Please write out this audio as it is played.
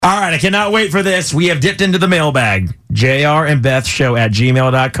All right, I cannot wait for this. We have dipped into the mailbag. JR and Beth show at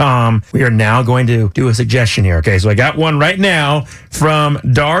gmail.com. We are now going to do a suggestion here. Okay, so I got one right now from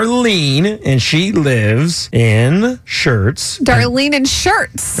Darlene, and she lives in Shirts. Darlene in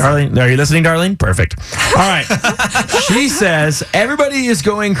Shirts. Darlene, are you listening, Darlene? Perfect. All right. She says, everybody is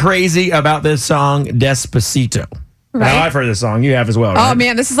going crazy about this song, Despacito. Right. Now, I've heard this song. You have as well, right? Oh,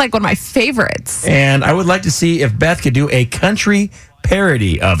 man, this is like one of my favorites. And I would like to see if Beth could do a country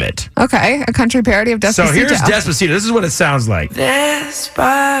parody of it. Okay, a country parody of Despacito. So here's Despacito. This is what it sounds like.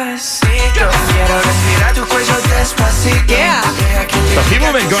 Despacito. Yeah. So people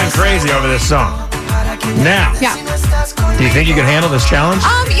have been going crazy over this song. Now, do you think you can handle this challenge?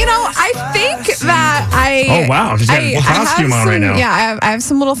 I think that Oh, wow. She's got a costume on right now. Yeah, I have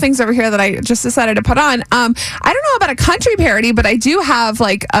some little things over here that I just decided to put on. I don't know about a country parody, but I do have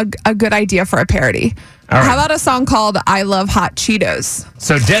like a good idea for a parody. All right. How about a song called I Love Hot Cheetos?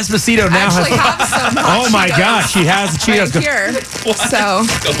 So Despacito now I actually have some hot Oh my Cheetos gosh, she has the Cheetos. right here. So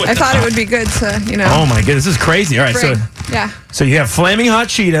I thought it would be good to, Oh my goodness, this is crazy. All right, so you have flaming hot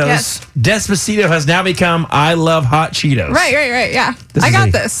Cheetos. Yes. Despacito has now become I Love Hot Cheetos. Right, yeah. I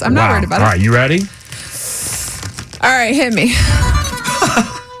got this. I'm not worried about it. All right, you ready? All right, hit me.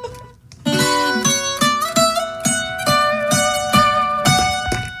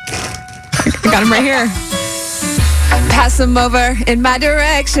 I got him right here. Pass them over in my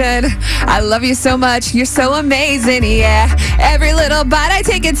direction. I love you so much. You're so amazing, yeah. Every little bite I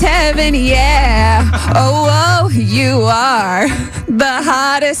take, it's heaven, yeah. Oh, you are the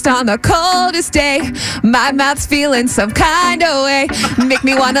hottest on the coldest day. My mouth's feeling some kind of way. Make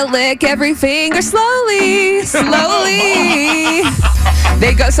me want to lick every finger slowly.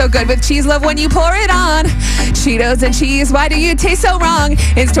 They go so good with cheese, love, when you pour it on. Cheetos and cheese, why do you taste so wrong?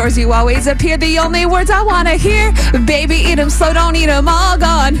 In stores you always appear, the only words I want to hear. Baby, eat them slow, don't eat them all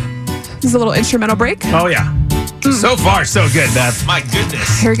gone. This is a little instrumental break. Oh, yeah. So far, so good, Beth. My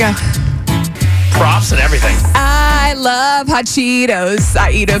goodness. Here we go. Props and everything. I love hot Cheetos.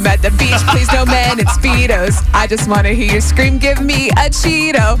 I eat them at the beach. Please no men in Speedos. I just want to hear you scream, give me a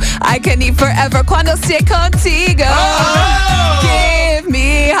Cheeto. I can eat forever cuando esté contigo. Give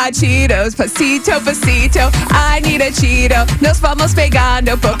me hot Cheetos. Pasito. I need a Cheeto. Nos vamos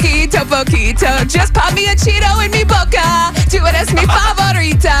pegando poquito. Just pop me a Cheeto in mi boca. Tú eres mi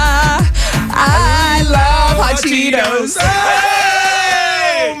favorita. I love hot Cheetos.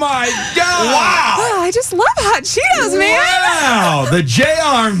 Oh my God! Wow! Oh, I just love hot Cheetos, man. Wow! The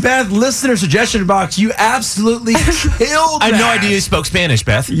JR and Beth listener suggestion box, you absolutely killed I had no that. idea you spoke Spanish,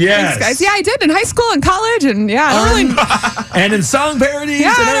 Beth. Yes. Thanks, guys. Yeah, I did in high school and college, and I don't really. And in song parodies.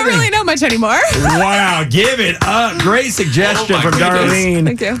 Yeah, and I don't everything. really know much anymore. Wow, give it up. Great suggestion from Darlene.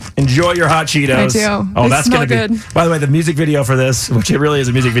 Thank you. Enjoy your hot Cheetos. I do. Oh, They that's smell going to be. good. By the way, the music video for this, which it really is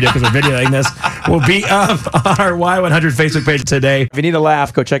a music video because we're videoing this, will be up on our Y100 Facebook page today. If you need a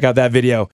laugh, go check out that video.